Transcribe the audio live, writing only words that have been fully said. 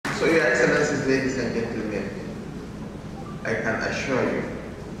So, Your Excellencies, ladies and gentlemen, I can assure you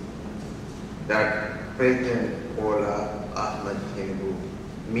that President Bola Ahmed Tinubu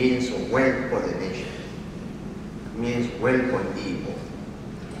means well for the nation, means well for Igbo,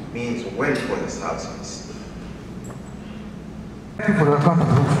 means well for the Southeast. Thank you for the comment.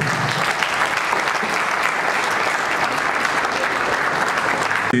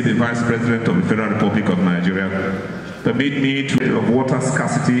 The Vice President of the Federal Republic of Nigeria, permit me to of water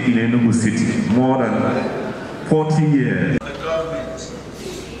scarcity in Enugu City, more than 40 years. The government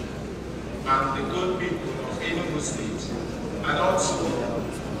and the good people of Enugu State, and also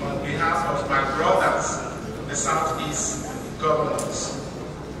on behalf of my brothers, the Southeast governors,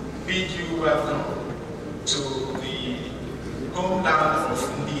 bid you welcome to the homeland of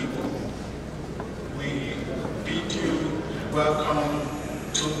Igbo. We bid you welcome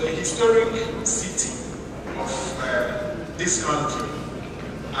to the historic city of this country.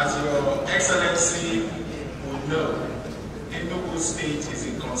 As Your Excellency would know, Enugu State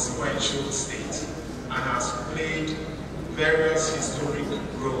is a consequential state and has played various historic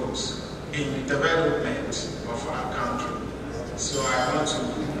roles in the development of our country. So I want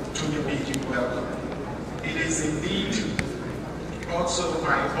to truly bid you welcome. It is indeed also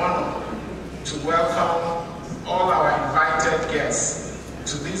my honor to welcome all our invited guests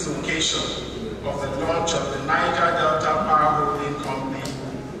to this occasion of the launch of the Niger Delta Power Holding Company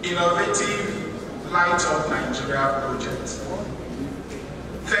Innovative Light Up Nigeria project.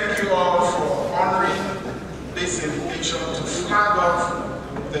 Thank you all for honoring this invitation to flag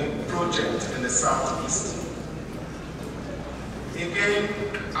off the project in the Southeast. Again,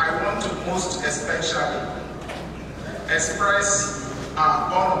 I want to most especially express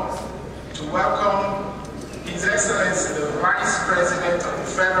our honor to welcome His Excellency, the Vice President of the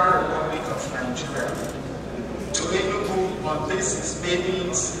Federal Republic of Nigeria, to Enugu on this his maiden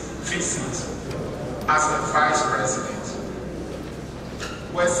visit as the Vice President.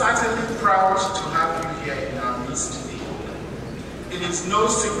 We're certainly proud to have you here in our midst today. It is no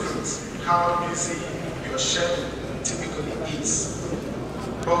secret how busy your schedule typically is,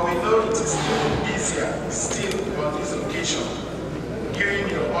 but we know it is even busier still on this occasion, given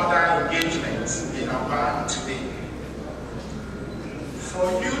your other engagements in our bar today. For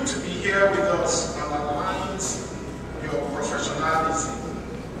you to be here with us underlines your professionalism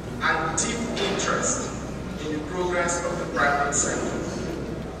and deep interest in the progress of the private sector.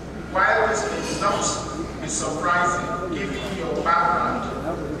 While this may not be surprising given your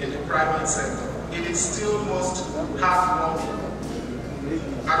background in the private sector, it is still most heartwarming,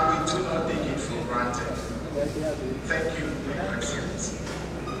 and we do not take it for granted. Thank you, Your Excellency.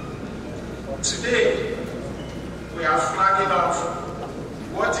 Today, we are flagging off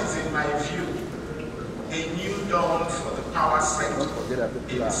what is, in my view, a new dawn for the power sector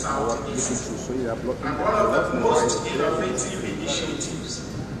in the Southeast, and one of the most innovative initiatives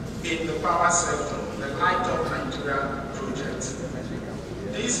in the power sector, the Light Up Nigeria project.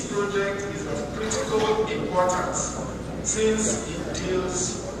 This project is of critical importance since it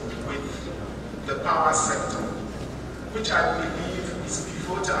deals with the power sector, which I believe is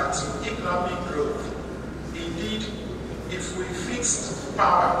pivotal to economic growth. Indeed, if we fixed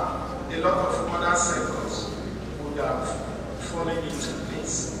power, a lot of other sectors would have fallen into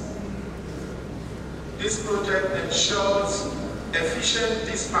place. This project ensures efficient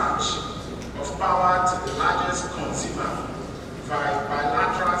dispatch of power to the largest consumer via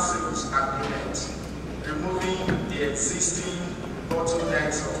bilateral sales agreement, removing the existing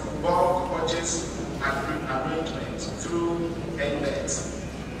bottlenecks of bulk purchase arrangement through NLEX.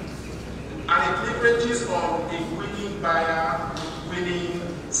 And it leverages on a winning buyer, winning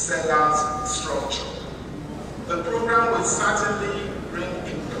sellers structure. The program will certainly bring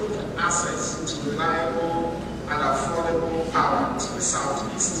improved access to reliable and affordable power to the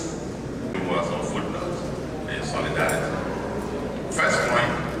Southeast. Words of footnotes in solidarity. First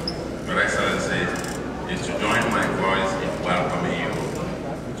point, Your Excellency, is to join my voice in welcoming you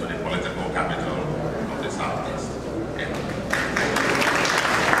to the political capital of the Southeast.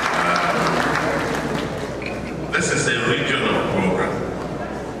 This is a regional program.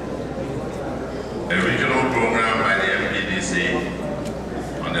 A regional program by the MPDC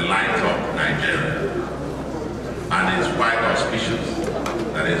on the Light Up Nigeria. And it's quite auspicious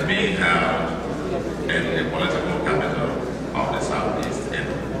that it's being held in the political capital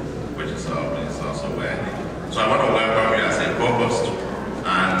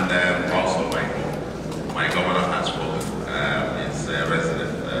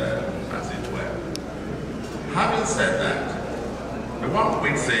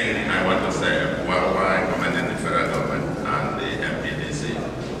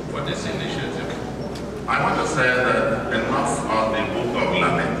for this initiative. I want to say that enough of the book of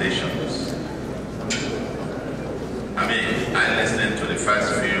lamentations. I mean, I listened to the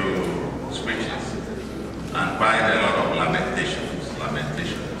first few speeches and quite a lot of lamentations.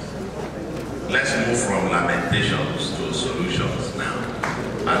 Let's move from lamentations to solutions now.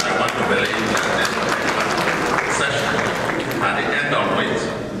 And I want to believe that this session, at the end of it,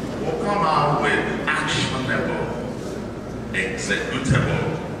 will come out with actionable,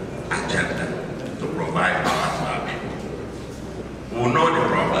 executable agenda to provide power to our people. We will know the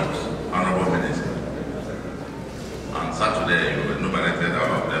problems, Honourable Minister. On Saturday, you enumerated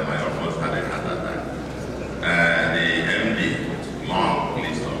all of them. I almost had a heart attack. The MD, long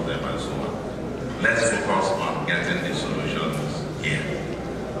list of them and so on. Let's focus on getting the solutions here.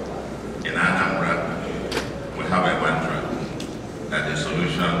 In Anambra, we have a mantra that the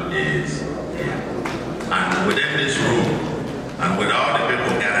solution is here. And within this room, and with all the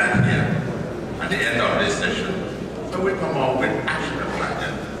people gathered here, at the end of this session, so we come up with actionable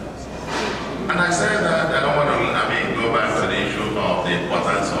agenda. And I say that I don't want to, go back to the issue of the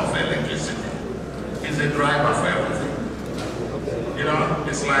importance of electricity. It's a driver for everything. You know,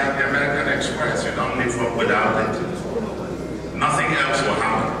 it's like the American Express. You don't live without it. Nothing else will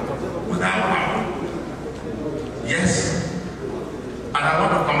happen without power. Yes. And I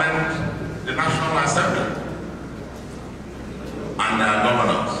want to commend the National Assembly and our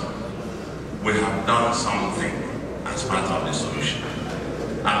governors. We have done something as part of the solution,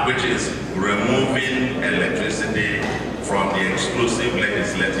 and which is removing electricity from the exclusive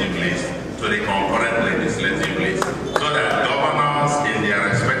legislative list to the concurrent legislative list, so that governors in their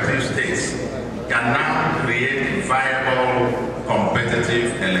respective states can now create viable,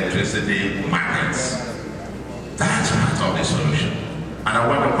 competitive electricity markets. That's part of the solution. And I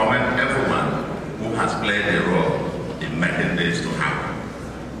want to commend everyone who has played a role in making this to happen.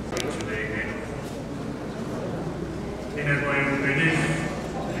 In a way, we believe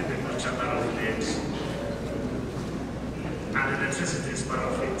in the culture of it, and electricity is part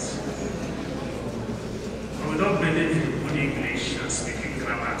of it. We don't believe in good English and speaking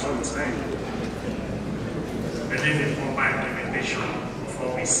grammar all the time. We believe in proper implementation of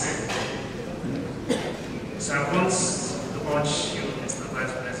what we say. So I want to urge you, Mr.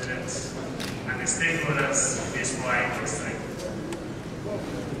 Vice President, and the stakeholders in this wide industry,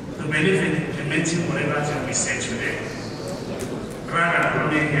 to believe in implementing whatever thing we say today, rather than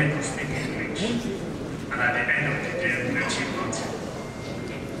only here to speak English, and at the end of the day, we achieve nothing.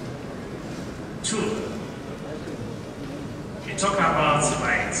 2, you talk about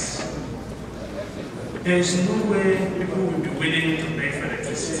rights. There is no way people will be willing to pay for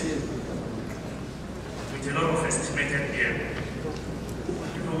electricity with a lot of estimated bill.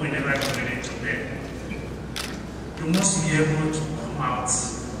 People will never be willing to pay. You must be able to come out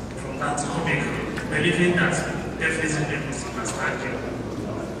from that topic believing that definitely they must understand you.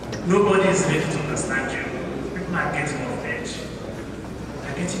 Nobody is ready to understand you. People are getting of age. They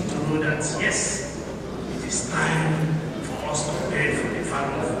are getting to know that yes, it is time for us to pay for the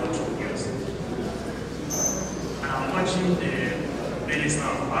value of what we use. And I'm watching the Minister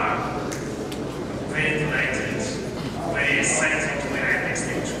of Power, very delighted, very excited when I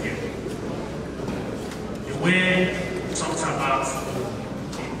listened to him. The way he talked about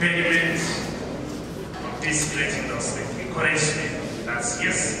the impediment of this great industry encouraged me that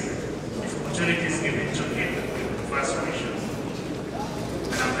yes, if opportunity is given to him, he will provide solutions.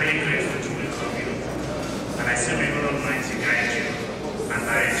 And I'm very grateful to welcome you. And I say, may God Almighty guide you and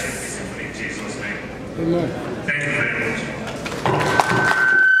direct you peacefully in Jesus' name. Amen. Thank you very much.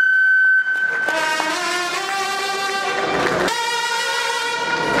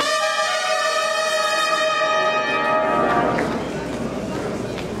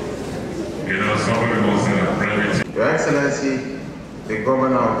 Your Excellency, the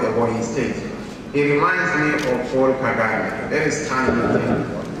Governor of Ebonyi State, he reminds me of Paul Kagame, very standing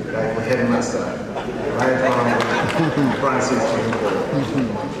thing, like the headmaster, right Honourable Francis Tinubu.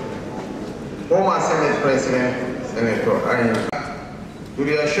 Former Senate President, Senator Ahmed, to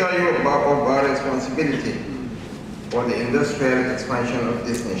reassure you of our responsibility for the industrial expansion of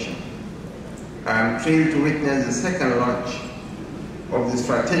this nation. I am thrilled to witness the second launch of the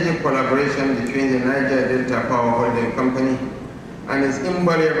strategic collaboration between the Niger Delta Power Holding Company and its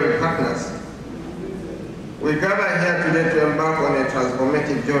invaluable partners. We gather here today to embark on a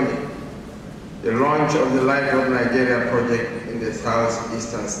transformative journey, the launch of the Light of Nigeria project in the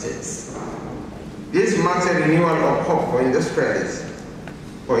southeastern states. This marks a renewal of hope for industrialists,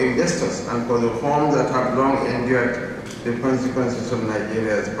 for investors, and for the firms that have long endured the consequences of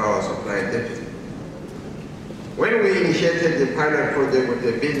Nigeria's power supply deficit. When we initiated the pilot project with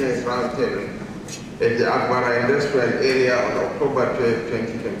the business roundtable at the Agbara Industrial Area on October 12,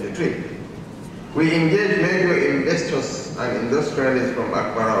 2023, we engaged major investors and industrialists from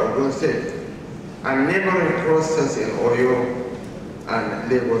Agbara, Enugu State, and neighboring clusters in Oyo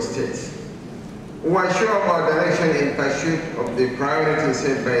and Lagos states. We were sure of our direction in pursuit of the priorities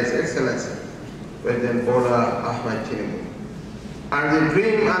set by His Excellency, President Bola, Ahmed, Tinubu. And the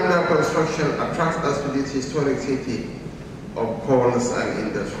dream under construction attracts us to this historic city of coals and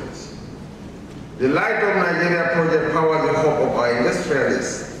industries. The Light of Nigeria project powers the hope of our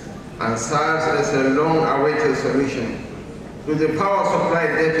industrialists and serves as a long-awaited solution to the power supply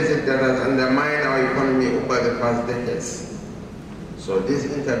deficit that has undermined our economy over the past decades. So this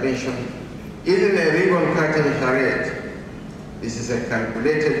intervention isn't a ribbon-cutting charade. This is a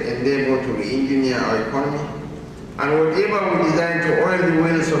calculated endeavor to re-engineer our economy, and whatever we design to oil the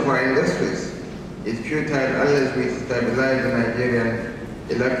wheels of our industries is futile unless we stabilize the Nigerian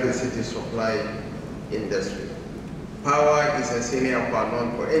electricity supply industry. Power is a sine qua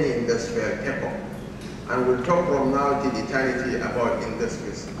non for any industrial effort, and we'll talk from now till eternity about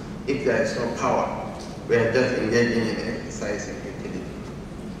industries. If there is no power, we are just engaging in exercising utility.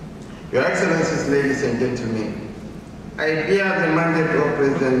 Your Excellencies, ladies and gentlemen, I bear the mandate of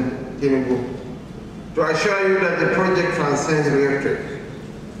President Tinubu to assure you that the project transcends rhetoric.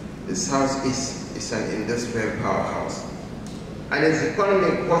 The Southeast is an industrial powerhouse, and its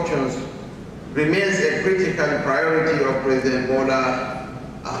economic fortunes remains a critical priority of President Bola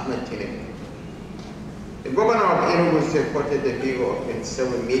Ahmed Tinubu. The Governor of Enugu State quoted the figure of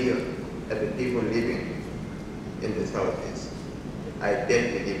 27 million of the people living in the Southeast. I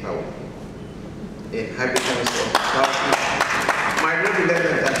beg to differ with you. The inhabitants of the Southeast might not be less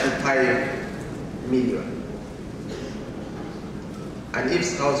than 35 million. And if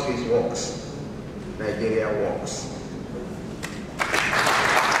Southeast walks, Nigeria walks.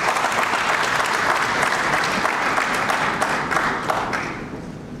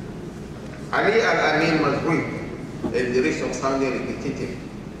 Ali Al-Amin Mazrui, at the risk of sounding repetitive,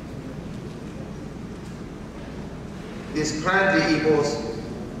 described the Igbos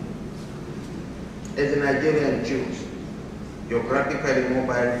as the Nigerian Jews, geographically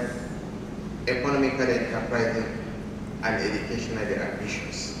mobile, economically enterprising, and educationally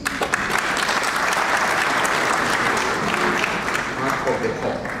ambitious. Mark of the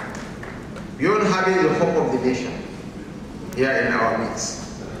hope. Beyond having the hope of the nation here in our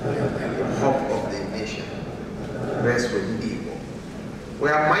midst, the hope of the nation rests with Igbo. We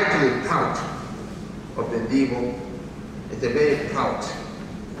are mightily proud of the Igbo. It's a very proud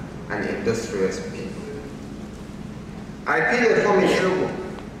and industrious people. I feel at home in Enugu.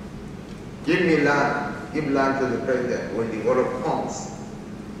 Give me land, give land to the president when the world comes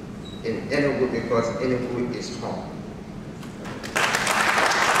in Enugu, because Enugu is home.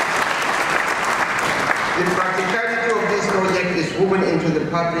 The practicality of this project is woven into the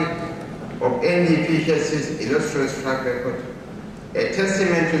fabric of NDPHS's illustrious track record, a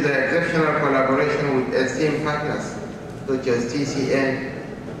testament to the exceptional collaboration with esteemed partners such as TCN,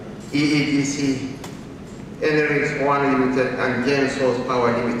 EEDC, Enerix One Limited, and Gen Source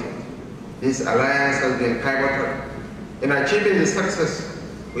Power Limited. This alliance has been pivotal in achieving the success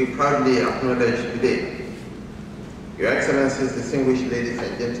we proudly acknowledge today. Your Excellencies, distinguished ladies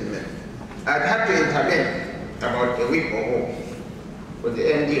and gentlemen, I'd have to intervene about a week or more with the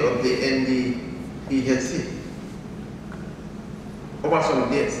MD of the NDPHC over some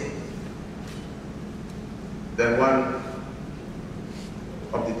days. Then one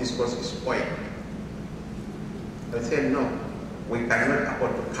of the discourse is spoiled. I said, no, we cannot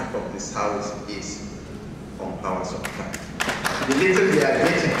afford to cut off the Southeast from power supply. The little we are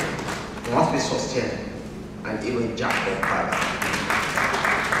getting must be sustained and even jacked up further.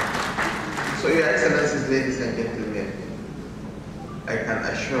 So, Your Excellencies, ladies and gentlemen, I can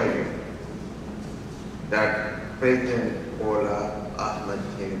assure you that President Bola Ahmed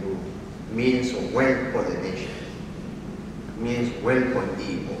Tinubu means well for the nation, means well for the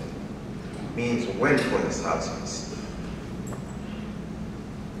Igbo, means well for the Southeast.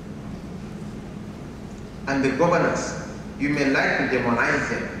 And the governors, you may like to demonize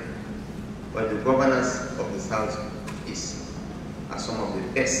them, but the governors of the Southeast are some of the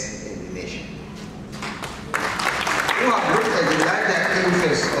best in the nation. You have looked at the larger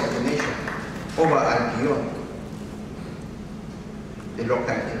interests of the nation over and beyond the local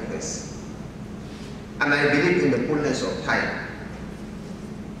interests. And I believe in the fullness of time,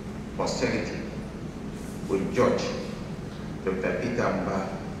 posterity will judge Dr. Peter Mba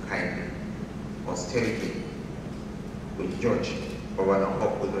kindly. Posterity will judge Governor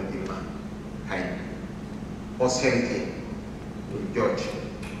Honorable kindly. posterity will judge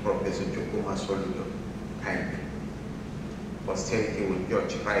Professor Chukwuma Soludo kindly. Posterity will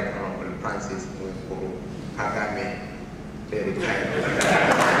judge Right Honourable Francis Nwifuru Kagame very kindly.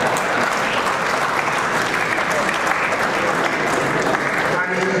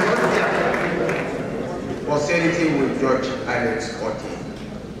 And it is not there. Posterity will judge Alex Otti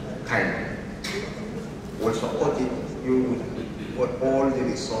kindly. Will support you with all the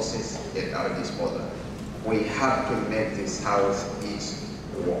resources at our disposal. We have to make the Southeast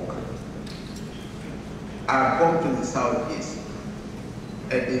work. I've come to the Southeast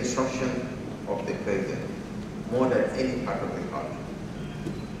at the instruction of the President more than any part of the country.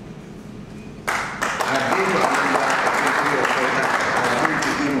 I've been to Anambra, I've been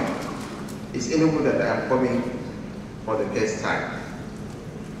to Imo. It's Enugu that I am coming for the first time.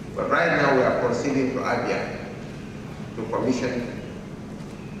 But right now we are proceeding to Abia to commission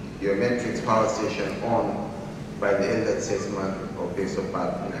your matrix power station owned by the elder statesman of Professor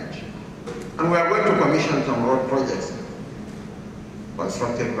FNIOB. And we are going to commission some road projects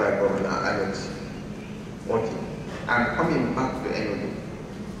constructed by Governor Ahmed. I'm coming back to Enugu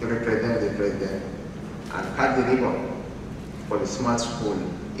to represent the President and cut the ribbon for the Smart School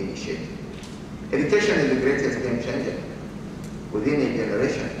initiative. Education is the greatest game changer. Within a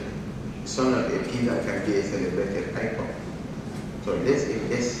generation, it's not a key that can be a celebrated icon. So let's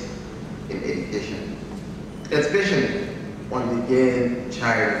invest in education, especially on the girl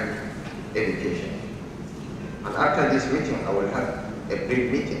child education. And after this meeting, I will have a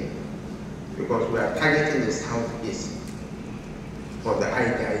brief meeting because we are targeting the Southeast for the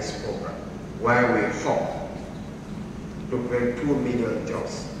IGIS program, where we hope to create 2 million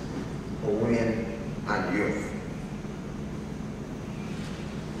jobs for women and youth.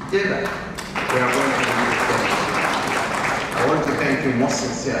 Together, we are going to do this. I want to thank you most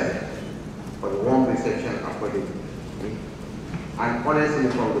sincerely for the warm reception accorded me. And honestly,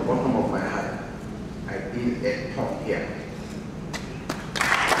 from the bottom of my heart, I feel at home here.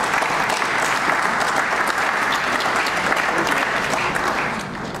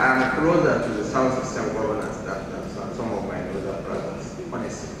 I am closer to the South Eastern governors than some of my northern brothers,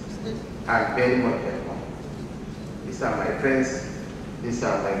 honestly. I am very much at home. These are my friends, these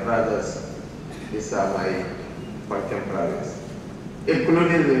are my brothers, these are my contemporaries,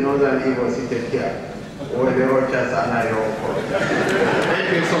 including the northern Igbo seated here, where the Rochas and I all call. Thank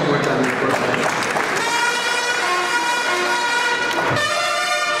you so much, and the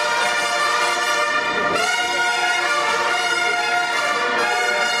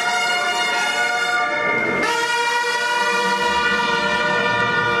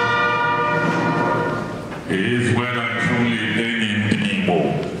He is well and truly an Igbo,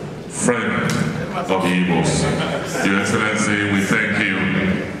 friend of Igbos. Your Excellency, we thank you.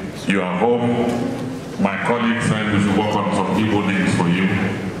 You are home. My colleague said we should work on some Igbo names for you.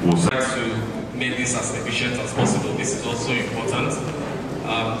 We'll try to make this as efficient as possible. This is also important.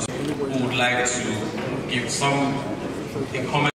 We would like to give a comment.